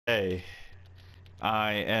Hey,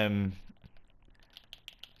 I am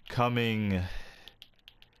coming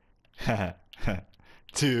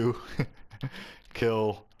to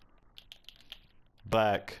kill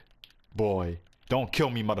black boy. Don't kill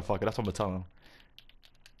me, motherfucker. That's what I'm gonna tell him.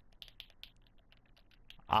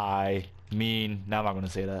 I mean, now I'm not gonna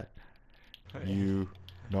say that. You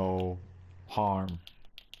no harm.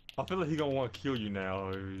 I feel like he gonna want to kill you now.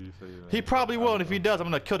 If you say that. He probably will, and if he does, I'm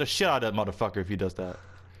gonna kill the shit out of that motherfucker if he does that.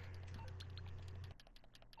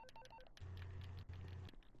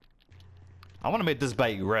 I wanna make this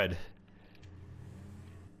bike red.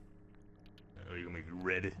 Oh, you gonna make it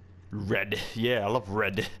red? Red. Yeah, I love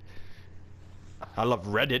red. I love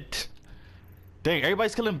Reddit. Dang,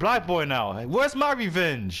 everybody's killing Black Boy now. Where's my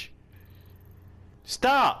revenge?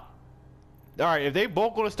 Stop! Alright, if they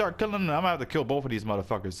both gonna start killing them, I'm gonna have to kill both of these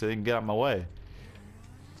motherfuckers so they can get out of my way.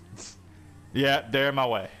 Yeah, they're in my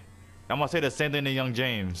way. I'm gonna say the same thing to Young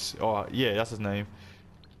James. Oh, yeah, that's his name.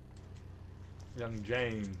 Young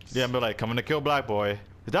James. Yeah, I'm like, coming to kill Black Boy.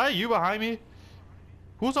 Is that you behind me?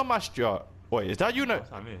 Who's on my wait, is that you? That's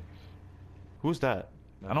not me. Who's that?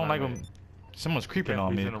 That's I don't like me. him. Someone's creeping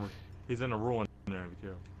on me. He's in a ruin there. Be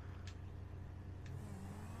careful.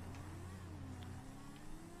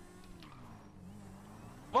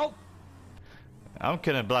 Well, I'm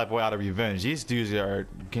killing Black Boy out of revenge. These dudes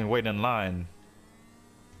can wait in line.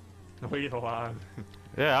 wait a while.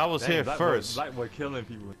 Yeah, I was here first. Black Boy killing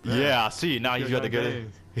people. Yeah, I see. Now you got to get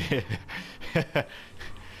it.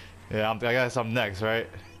 Yeah, I guess I'm next, right?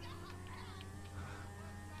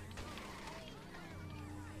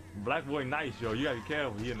 Black Boy nice, yo. You gotta be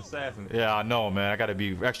careful. He an assassin. Yeah, I know, man. I gotta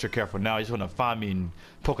be extra careful now. He's gonna find me and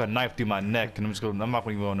poke a knife through my neck, and I'm not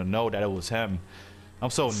even gonna know that it was him. I'm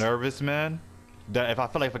so nervous, man. That if I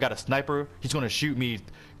feel like if I got a sniper, he's gonna shoot me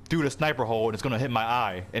through the sniper hole, and it's gonna hit my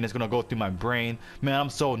eye, and it's gonna go through my brain. Man, I'm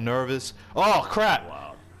so nervous. Oh crap!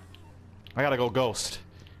 Wow. I gotta go ghost.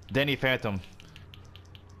 Danny Phantom.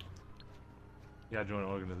 You gotta join the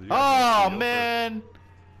organization. Oh man,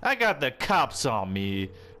 I got the cops on me.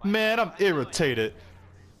 Man, I'm irritated.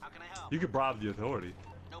 How can I help? You can bribe the authority.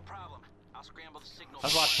 No problem. I'll scramble the signal.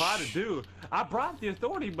 That's what I tried to do. I bribed the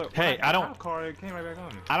authority, but Hey, I don't. Car, it came right back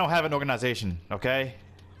on me. I don't have an organization, okay?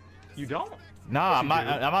 You don't? Nah, I'm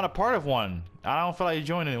Yes, you not a part of one. I don't feel like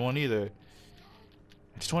joining one either.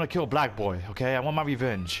 I just want to kill Black Boy, okay? I want my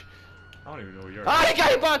revenge. I don't even know where you're Ah, he got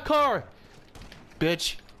hit by a car!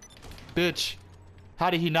 Bitch. Bitch. How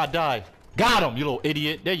did he not die? Got him, you little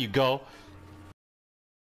idiot. There you go.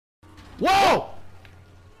 Whoa!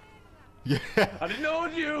 Yeah. I didn't know it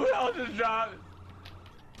was you. I was just driving.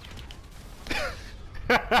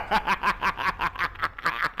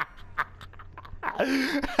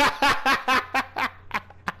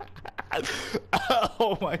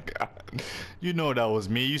 Oh my god. You know that was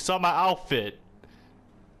me. You saw my outfit.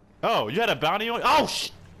 Oh, you had a bounty on? Oh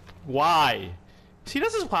why? See,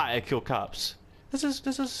 this is why I kill cops. This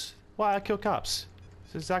is why I kill cops.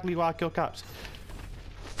 This is exactly why I kill cops.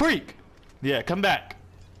 Freak! Yeah, come back.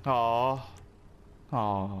 Aww.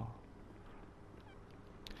 Aww.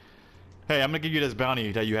 Hey, I'm gonna give you this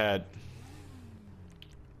bounty that you had.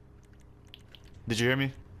 Did you hear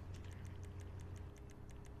me?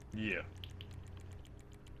 Yeah.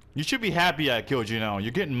 You should be happy I killed you now. You're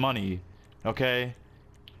getting money. Okay?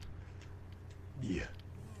 Yeah.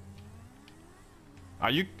 Are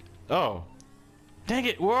you... Oh. Dang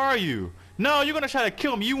it, where are you? No, you're gonna try to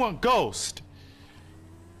kill me. You want Ghost.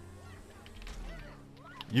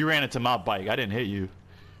 You ran into my bike. I didn't hit you.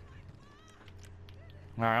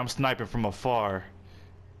 Alright, I'm sniping from afar.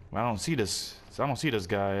 I don't see this. I don't see this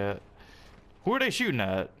guy yet. Who are they shooting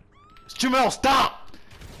at? Jamel, stop!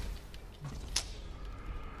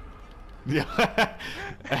 Yeah.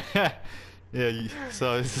 Yeah,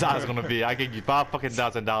 so this is how it's gonna be. I give you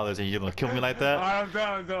 $5,000 and you're gonna kill me like that? Alright,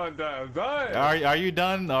 I'm done. Are you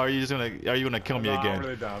done? Or are you just gonna kill me again? I'm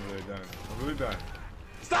really done. I'm really done.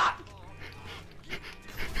 Stop!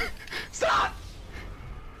 Stop!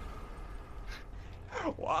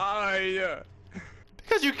 Why?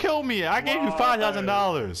 Because you killed me. I gave you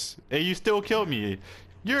 $5,000 and you still killed me.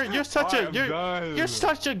 You're such you're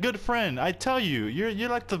such a good friend. I tell you, you're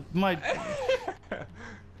like my.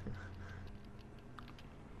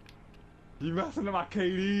 You messing up my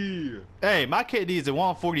KD. Hey, my KD is a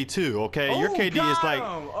 142. Okay, your KD is like.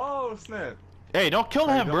 Oh snap! Hey, don't kill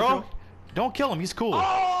him, don't bro. kill- Don't kill him. He's cool.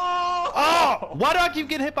 Oh! Oh! Why do I keep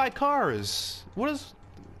getting hit by cars? What is?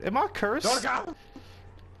 Am I cursed? Don't go.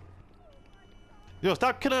 Yo,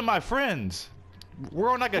 stop killing my friends. We're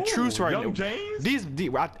on like a truce right Young now. James?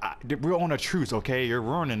 We're on a truce, okay? You're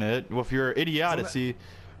ruining it with your idiocy.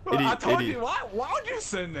 Well, I told you. Why would you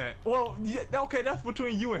send that? Well, yeah, okay, that's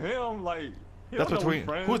between you and him. Like, That's between.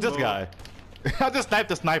 Who's this guy? I just sniped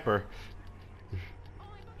the sniper.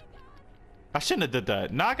 I shouldn't have did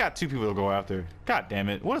that. Now I got 2 people to go after. God damn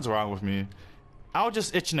it! What is wrong with me? I was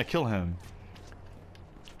just itching to kill him.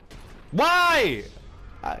 Why?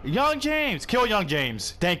 Young James, kill Young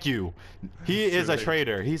James. Thank you. He is a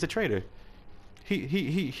traitor. He's a traitor.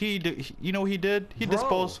 You know what he did? He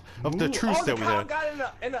disposed of the truth that we had. Got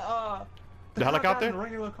in the helicopter? In a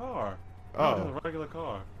regular car. Oh. No, in a regular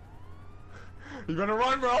car. You gonna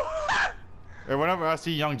run, bro? And whenever I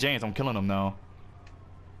see Young James, I'm killing him now.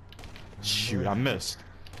 Shoot, I missed.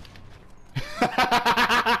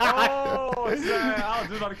 Oh, sad. I was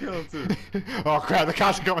just about to kill him too. Oh crap, the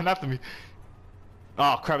cops are coming after me.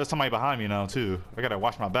 Oh crap, there's somebody behind me now too. I gotta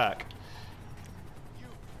watch my back.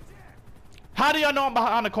 How do y'all know I'm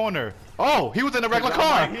behind the corner? Oh, he was in a regular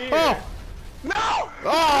car. Oh! No!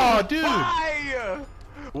 Oh, dude! Why?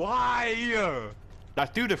 Why? I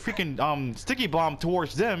threw the freaking sticky bomb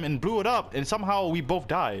towards them and blew it up, and somehow we both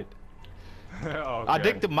died. Okay. I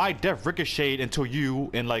think that my death ricocheted into you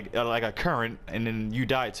in like a current, and then you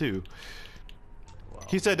died too. Wow.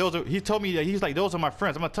 He said those are. He told me that he's like those are my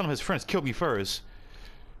friends. I'm gonna tell him his friends killed me first.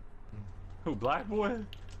 Who? Black boy?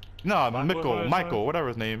 No, Black Michael, whatever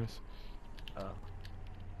his name is.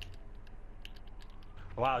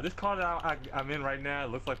 Wow, this car that I'm in right now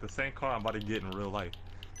looks like the same car I'm about to get in real life.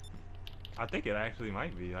 I think it actually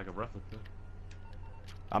might be like a replica.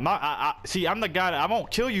 I'm not. See, I'm the guy that I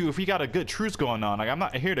won't kill you if we got a good truce going on. Like I'm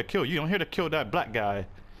not here to kill you. I'm here to kill that black guy.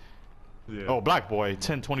 Yeah. Oh, black boy,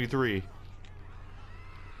 1023.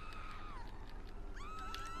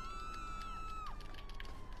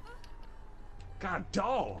 God,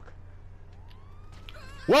 dog.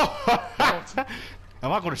 Whoa! I'm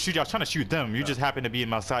not going to shoot you. I was trying to shoot them. You just happen to be in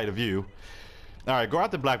my side of view. All right, go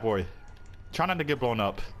after black boy. Try not to get blown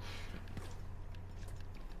up.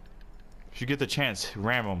 If you get the chance,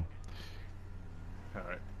 ram him. All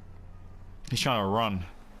right. He's trying to run.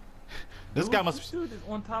 This guy must. Shoot is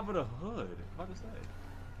on top of the hood. What to say?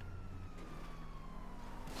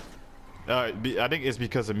 I think it's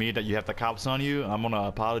because of me that you have the cops on you. I'm gonna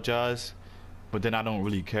apologize, but then I don't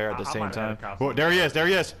really care at the same time. Oh, there he is. There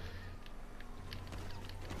he is.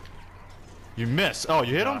 You missed. Oh,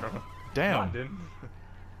 you hit him? Damn. No, I didn't.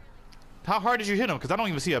 How hard did you hit him? Because I don't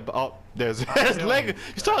even see a. Oh, there's his leg.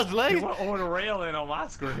 You saw his leg? He went over the railing on my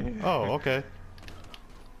screen. Oh, okay.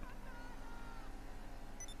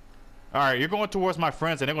 Alright, you're going towards my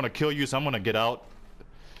friends and they're going to kill you, so I'm going to get out.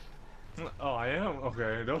 Oh, I am?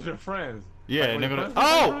 Okay, those are your friends. Yeah, like, and they're going to.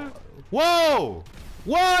 Oh! Whoa!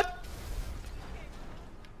 What?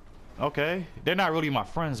 Okay, they're not really my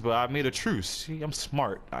friends, but I made a truce. See, I'm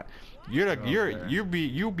smart. You'll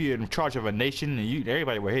be in charge of a nation, and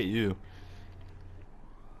everybody will hate you.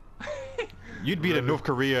 You'd be the North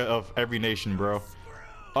Korea of every nation, bro.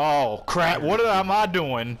 Oh crap! What am I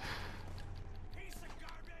doing?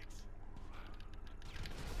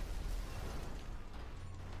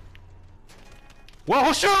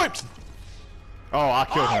 Whoa! Shoot! Oh, I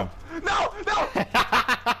killed him. No! No!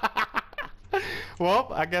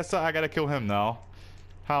 Well, I guess I gotta kill him now.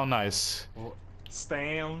 How nice.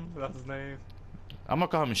 Stan, that's his name. I'm gonna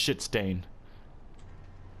call him Shit Stain.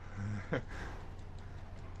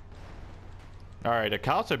 Alright, the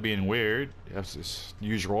cops are being weird. That's as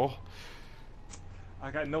usual. I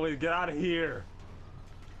got no way to get out of here.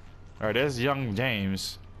 Alright, there's Young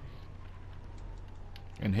James.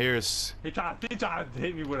 And here's... He tried to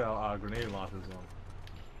hit me with a grenade launcher.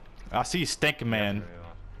 I see Stink Man.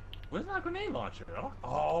 Where's my grenade launcher?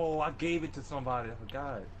 Oh, I gave it to somebody. I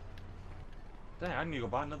forgot. Dang, I need to go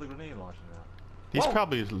buy another grenade launcher now. He's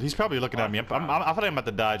probably looking at me. I thought I'm about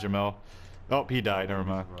to die, Jamel. Oh, he died. Never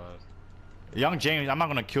mind. Young James, I'm not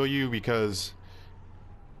gonna kill you because,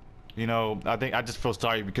 you know, I think I just feel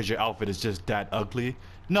sorry because your outfit is just that ugly.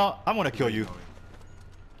 No, I'm gonna kill you.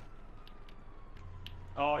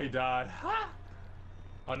 Oh, he died. Huh?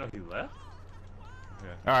 Oh no, he left.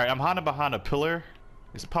 Yeah. All right, I'm hiding behind a pillar.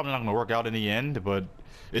 It's probably not gonna work out in the end, but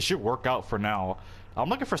it should work out for now. I'm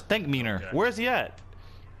looking for Stank Meaner. Okay. Where's he at?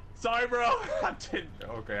 Sorry, bro. I didn't.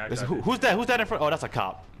 Okay. Who's that? Who's that in front? Oh, that's a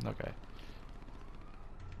cop. Okay.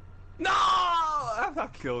 No! I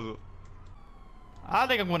killed him. I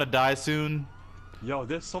think I'm gonna die soon. Yo,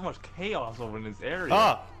 there's so much chaos over in this area.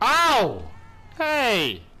 Ow!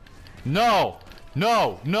 Hey! No!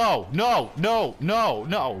 No! No! No! No! No!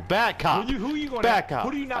 No! Bad cop. Who you going Bad after? cop.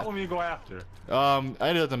 Who do you not want me to go after?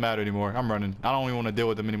 It doesn't matter anymore. I'm running. I don't even want to deal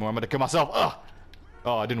with them anymore. I'm gonna kill myself. Ugh!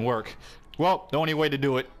 Oh, it didn't work. Well, the only way to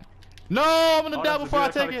do it. No! I'm gonna die before I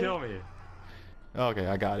take it. Kill me. Okay,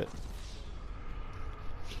 I got it.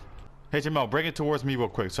 Hey, Jamal, bring it towards me real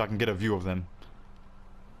quick so I can get a view of them.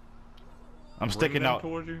 I'm sticking out.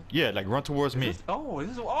 Towards you? Yeah, like run towards me. Oh,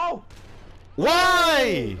 this is oh.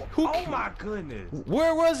 Why? Who? Oh my goodness.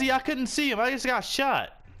 Where was he? I couldn't see him. I just got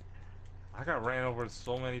shot. I got ran over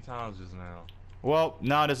so many times just now. Well,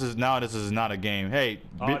 now this is not a game. Hey,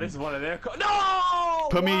 this is one of their. No.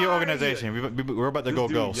 Put me in your organization. We're about to go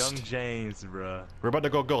ghost. Young James, bruh. We're about to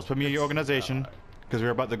go ghost. Put me in your organization, because we're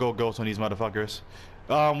about to go ghost on these motherfuckers.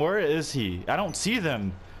 Where is he? I don't see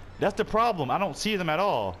them. That's the problem. I don't see them at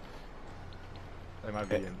all. They might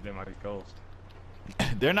be ghost.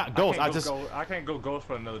 They're not ghosts. I can't go ghost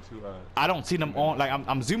for another 2 hours. I don't see them on. Like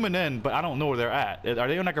I'm zooming in, but I don't know where they're at. Are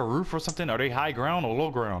they on like a roof or something? Are they high ground or low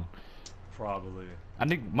ground? Probably. I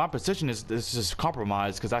think my position is just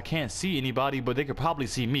compromised because I can't see anybody, but they could probably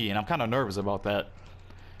see me, and I'm kind of nervous about that.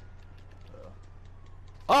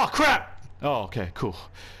 Oh crap! Oh, okay, cool.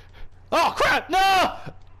 Oh crap! No!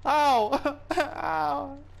 Ow!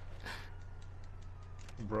 Ow!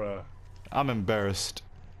 Bruh. I'm embarrassed.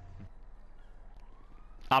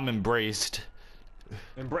 I'm embraced.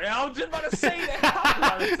 I was just about to say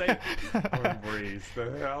that. I'm embraced.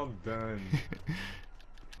 I'm done.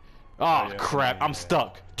 Oh yeah, crap! yeah, I'm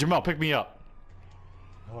stuck. Jamal, pick me up.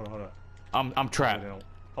 Hold on. I'm trapped.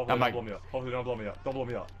 Hopefully don't blow me up. Hopefully don't blow me up. Don't blow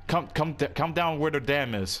me up. Come down where the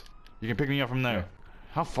dam is. You can pick me up from there. Yeah.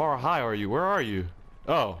 How far high are you? Where are you?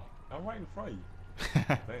 Oh. I'm right in front of you.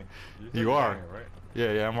 Dang. You are. Right?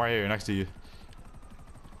 Yeah, I'm right here next to you.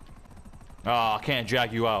 Oh, I can't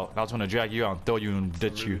drag you out. I was gonna drag you out and throw you and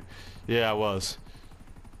ditch you. Yeah, I was.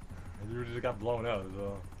 You just got blown up.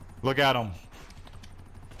 So. Look at him.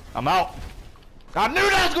 I'm out. I knew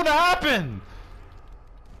that was gonna happen.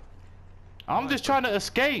 I'm just trying to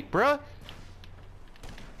escape, bruh.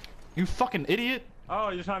 You fucking idiot. Oh,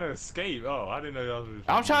 you're trying to escape. Oh, I didn't know that was.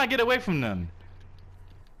 I'm trying to get away from them.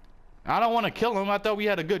 I don't want to kill him. I thought we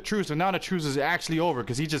had a good truce, and now the truce is actually over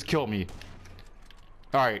because he just killed me.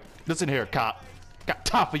 Alright, listen here, cop. Got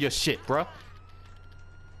time for your shit, bruh.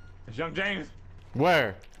 It's Young James.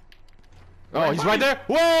 Where? Oh, he's right there.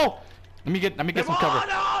 Whoa! Let me get some cover.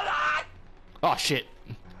 No! Oh shit.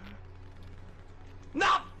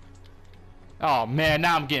 No! Oh man,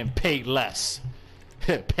 now I'm getting paid less.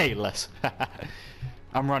 Paid less.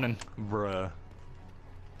 I'm running. Bruh.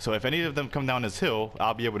 So if any of them come down this hill,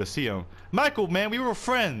 I'll be able to see them. Michael, man, we were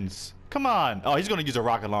friends. Come on. Oh, he's gonna use a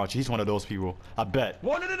rocket launcher. He's one of those people. I bet.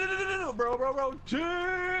 Whoa, no, bro.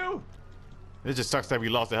 Chill. It just sucks that we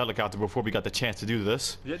lost the helicopter before we got the chance to do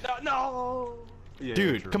this. Yeah, no. Yeah,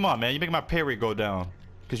 dude, come on, man. You're making my pay rate go down.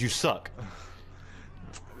 Because you suck.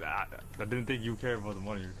 I didn't think you cared about the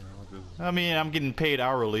money. I mean, I'm getting paid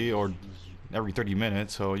hourly or every 30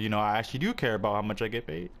 minutes. So, you know, I actually do care about how much I get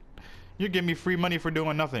paid. You're giving me free money for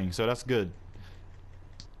doing nothing. So that's good.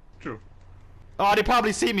 True. Oh, they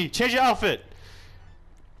probably see me. Change your outfit.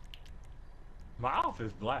 My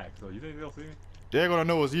outfit's black, so you think they'll see me? They're gonna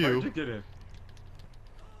know it's you. Where'd you get in?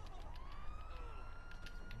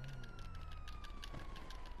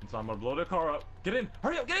 So I'm gonna blow their car up. Get in!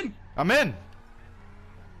 Hurry up! Get in! I'm in.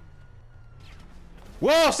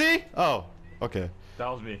 Whoa! See? Oh, okay. That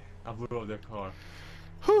was me. I blew up their car.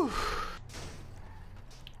 Whew.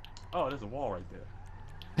 Oh, there's a wall right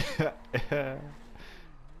there.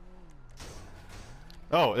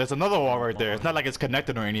 Oh, there's another wall right there. It's not like it's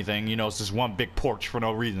connected or anything. You know, it's just one big porch for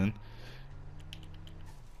no reason.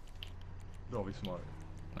 Don't be smart.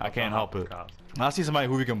 I can't help it. Cops. I see somebody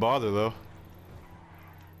who we can bother though.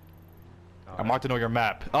 All I marked it on your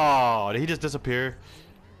map. Oh, did he just disappear?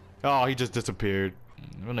 Oh, he just disappeared.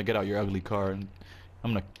 I'm gonna get out your ugly car and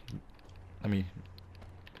I'm gonna. I'm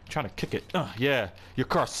trying to kick it. Yeah, your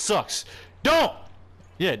car sucks. Don't.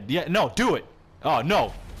 Yeah, no, do it. Oh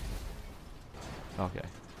no. Okay.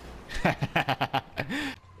 You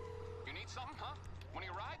need something, huh? One of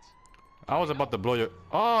your rides? I was about to blow your.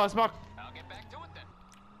 Oh, it's my. I'll get back to it then.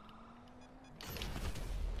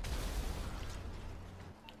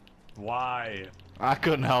 Why? I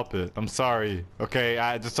couldn't help it. I'm sorry. Okay,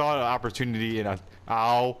 I just saw an opportunity and I.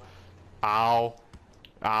 Ow. Ow.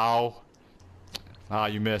 Ow. Ah,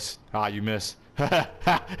 you missed. Ah, you missed.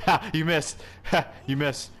 You missed. You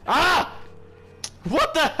missed. Ah!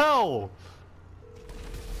 What the hell?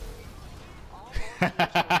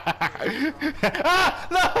 Ah!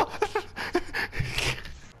 No!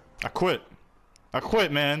 I quit. I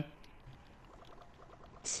quit, man.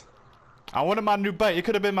 I wanted my new bike. It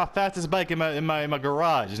could have been my fastest bike in my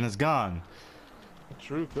garage, and it's gone.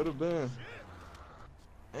 True, could have been.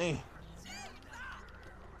 Hey.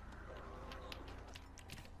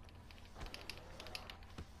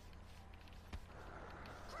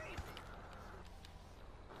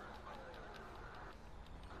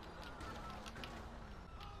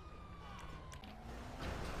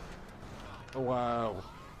 Wow.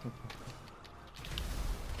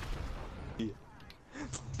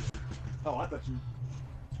 Oh, I thought you.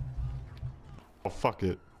 Oh, fuck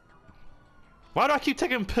it. Why do I keep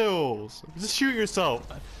taking pills? Just shoot yourself.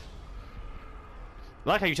 I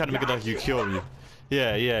like how you try to make it like you killed me.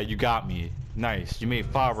 Yeah, you got me. Nice. You made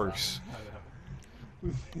fireworks.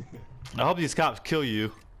 I hope these cops kill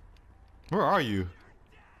you. Where are you?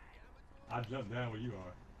 I jumped down where you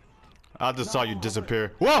are. I just saw you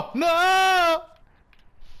disappear. Whoa! No!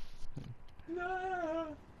 No.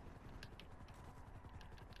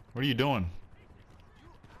 What are you doing?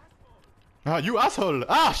 Ah, you asshole!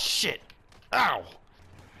 Ah, shit! Ow!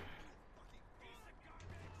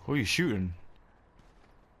 Who are you shooting?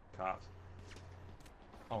 Cops.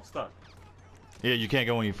 Oh, I'm stuck. Yeah, you can't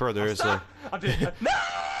go any further. It's I did. No!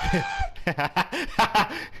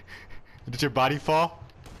 Did your body fall?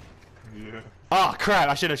 Yeah. Oh crap!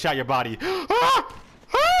 I should have shot your body. Ah!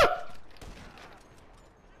 Ah!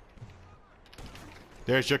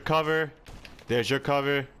 There's your cover. There's your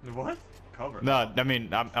cover. What? Cover? No, I mean,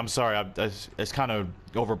 I'm sorry. It's kind of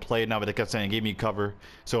overplayed now, but they kept saying give me cover.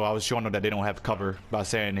 So I was showing them that they don't have cover by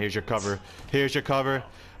saying here's your cover. Here's your cover.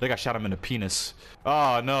 I think I shot him in the penis.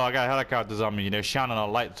 Oh no, I got helicopters on me. They're shining a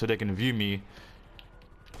light so they can view me.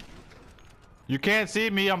 You can't see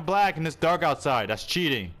me. I'm black and it's dark outside. That's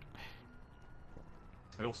cheating.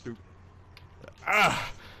 Little stupid.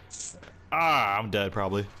 I'm dead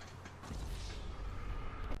probably.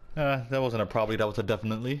 That wasn't a probably. That was a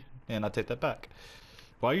definitely. And I take that back.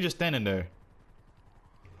 Why are you just standing there?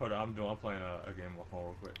 Hold on, I'm playing a game on my phone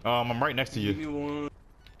real quick. I'm right next to you. Give me one.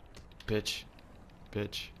 Bitch.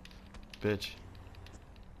 Bitch. Bitch.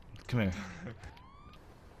 Come here.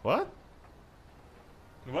 What?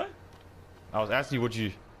 What? I was asking you what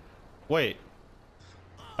you... Wait.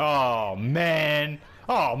 Oh, man.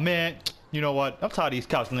 Oh, man. You know what? I'm tired of these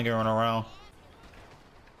cops lingering around.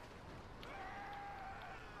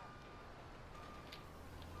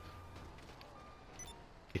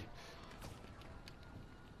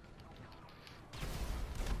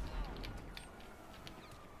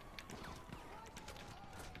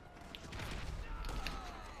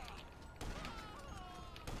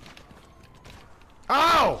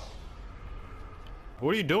 Ow!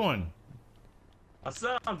 What are you doing? I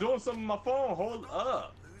said I'm doing something on my phone. Hold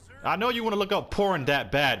up. I know you want to look up porn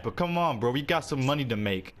that bad, but come on, bro. We got some money to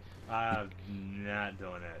make. I'm not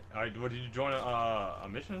doing that. Alright, what, did you join a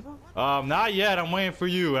mission or something? Not yet. I'm waiting for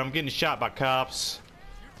you. I'm getting shot by cops.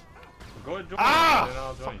 Go ahead, join Ah! me, then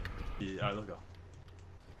I'll join you. Yeah, alright, let's go.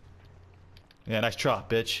 Yeah, nice try,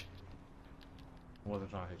 bitch. I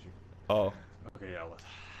wasn't trying to hit you. Oh. Okay, yeah, I was.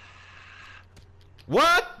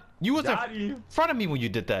 What? You was Got in you. front of me when you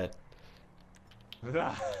did that.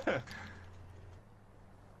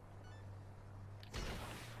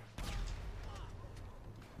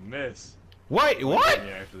 Miss. Wait, what?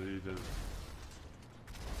 Yeah, actually, just...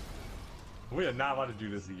 We are not about to do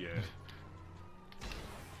this again.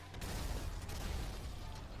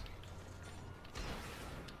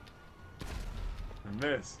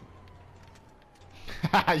 Miss.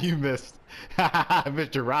 You missed. I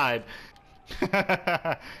missed your ride.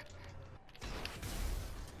 I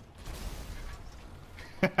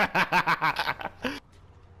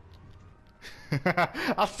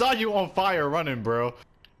saw you on fire running, bro.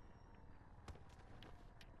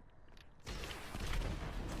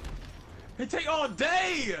 It take all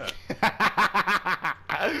day.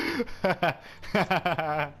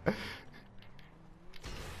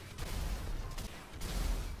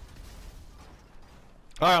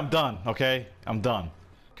 Alright, I'm done, okay? I'm done.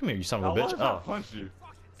 Come here, you son of a bitch. I punched you.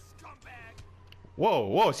 Whoa,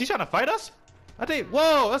 whoa, is he trying to fight us? I think,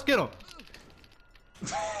 whoa, let's get him.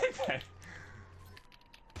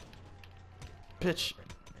 Bitch.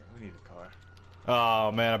 We need a car.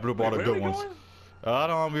 Oh man, I blew up all the Wait, good where are we ones. going? I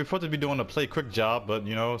don't know, we're supposed to be doing a play quick job, but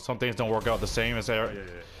you know, some things don't work out the same as Oh, yeah. Alright,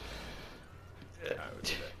 we'll do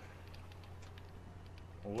that.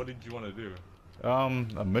 Well, what did you want to do?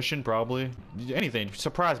 A mission probably. Anything.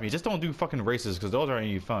 Surprise me. Just don't do fucking races because those aren't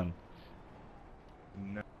any fun.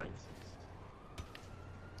 Nice.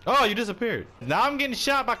 Oh, you disappeared. Now I'm getting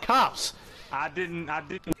shot by cops. I didn't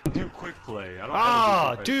do quick play. I don't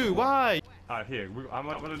Ah, ever do quick play. dude, why? Alright, here. I'm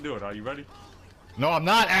gonna do it. Are you ready? No, I'm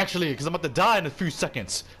not actually, because I'm about to die in a few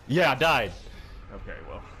seconds. Yeah, I died. Okay,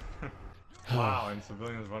 well. Wow, and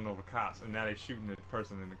civilians run over cops, and now they're shooting the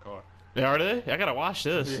person in the car. Are they? I gotta watch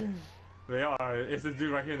this. They are. It's this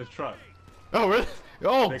dude right here in this truck. Oh, really?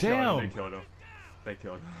 Oh, They damn. killed him. They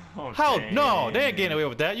killed him. Oh, How? damn. No, they ain't getting away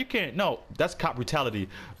with that. You can't. No, that's cop brutality.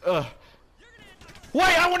 Wait,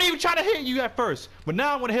 I wasn't even trying to hit you at first, but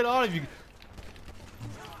now I'm gonna hit all of you.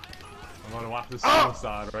 I'm gonna watch this Ah!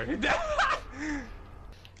 suicide right here.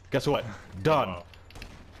 Guess what? Done. Wow.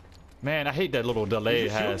 Man, I hate that little delay Did it you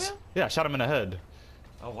shoot has. him? Yeah, I shot him in the head.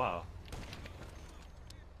 Oh wow.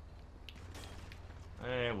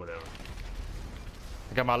 Whatever.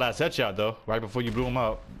 I got my last headshot though, right before you blew him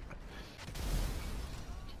up.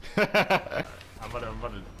 I'm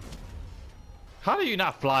gonna. How do you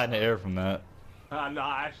not fly in the air from that? No,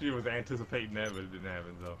 I actually was anticipating that, but it didn't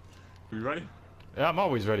happen. So, you ready? Yeah, I'm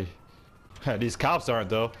always ready. These cops aren't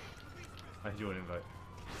though. I do an invite.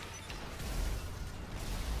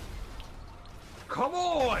 Come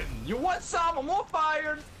on! You want some? I'm on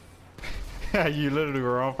fire! You literally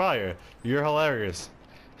were on fire. You're hilarious.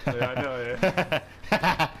 Yeah, I know,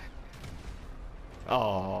 yeah.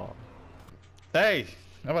 Oh. Hey,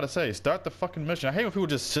 I'm about to say, start the fucking mission. I hate when people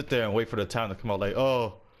just sit there and wait for the time to come out like,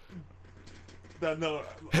 oh. No.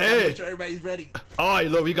 Hey! Make sure everybody's ready. Alright,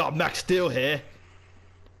 look, we got Max Steel here.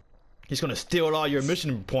 He's gonna steal all your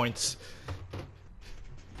mission points.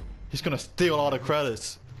 He's gonna steal all the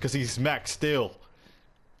credits. Because he's Max Steel.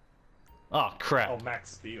 Oh, crap. Oh,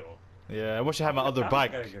 Max Steel. Yeah, I wish I had my other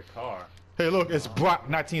bike. I gotta get a car. Hey, look, it's Brock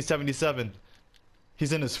 1977.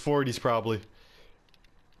 He's in his 40s, probably.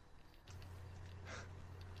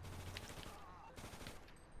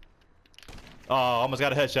 Oh, almost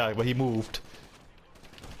got a headshot, but he moved.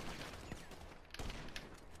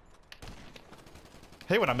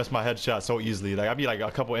 Hey, when I miss my headshot so easily, like I'd be like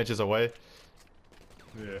a couple inches away.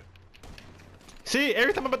 Yeah. See,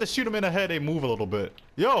 every time I'm about to shoot him in the head, they move a little bit.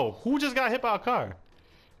 Yo, who just got hit by a car?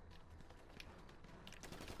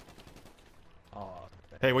 Oh,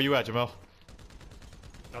 Hey, where you at, Jamel?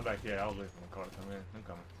 I'm back here. I was waiting for the car to come in. I'm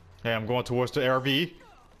coming. Hey, I'm going towards the RV.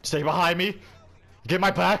 Stay behind me. Get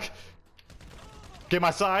my back. Get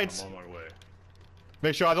my sides. I'm on my way.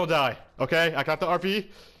 Make sure I don't die. Okay, I got the RV.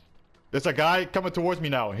 There's a guy coming towards me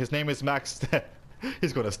now. His name is Max.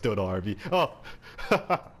 He's gonna steal the RV.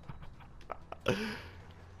 Oh.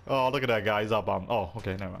 Oh, look at that guy. He's up on. Oh,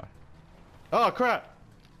 okay, never mind. Oh, crap.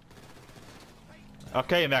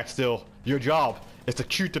 Okay, Max Steel. Your job is to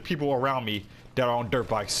shoot the people around me that are on dirt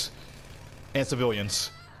bikes and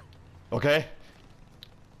civilians. Okay?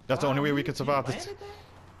 That's the only way we can survive this.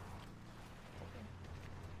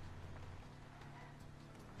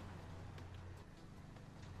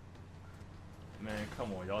 Man,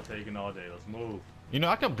 come on. Y'all taking all day. Let's move. You know,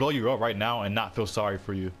 I can blow you up right now and not feel sorry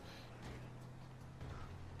for you.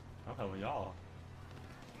 I'm helping y'all.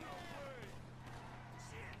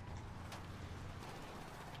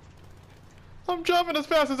 I'm driving as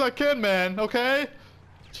fast as I can, man, okay?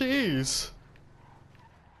 Jeez.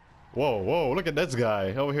 Whoa, whoa, look at this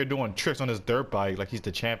guy over here doing tricks on his dirt bike like he's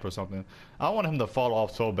the champ or something. I want him to fall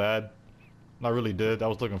off so bad. I really did. I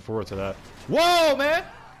was looking forward to that. Whoa, man!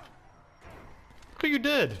 Look what you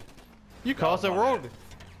did. You caused a road.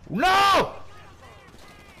 No!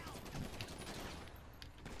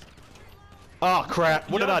 Oh, crap.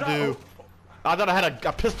 What did I do? I thought I had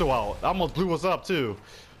a pistol out. I almost blew us up, too.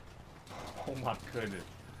 Oh my goodness.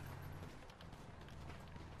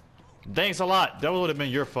 Thanks a lot. That would have been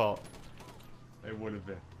your fault. It would have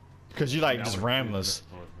been. Because you, like, That just would've rammed been- us.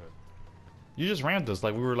 You just rammed us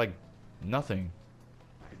like we were, like, nothing.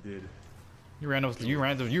 I did. You ran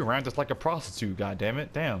us like a prostitute, goddammit.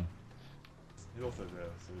 Damn. You also did.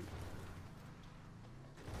 So.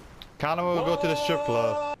 Kinda will go to the strip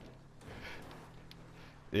club.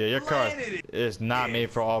 Yeah, your car is not made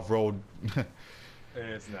for off-road.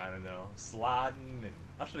 It's not, I know. Sliding and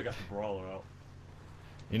I should have got the brawler out.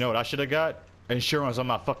 You know what I should have got? Insurance on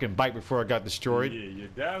my fucking bike before I got destroyed. Yeah, you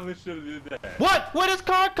definitely should have did that. What? Where does this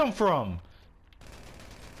car come from?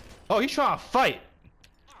 Oh, he's trying to fight.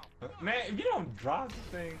 Man, if you don't drive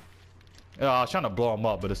the thing. I was trying to blow him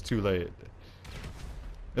up, but it's too late.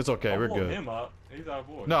 It's okay, we're blow good. him up. He's our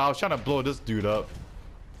boy. No, I was trying to blow this dude up.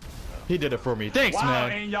 He did it for me. Thanks, wow,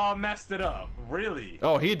 man. and y'all messed it up. Really?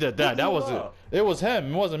 Oh, he did that. Who That blew was up? it. It was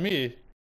him. It wasn't me.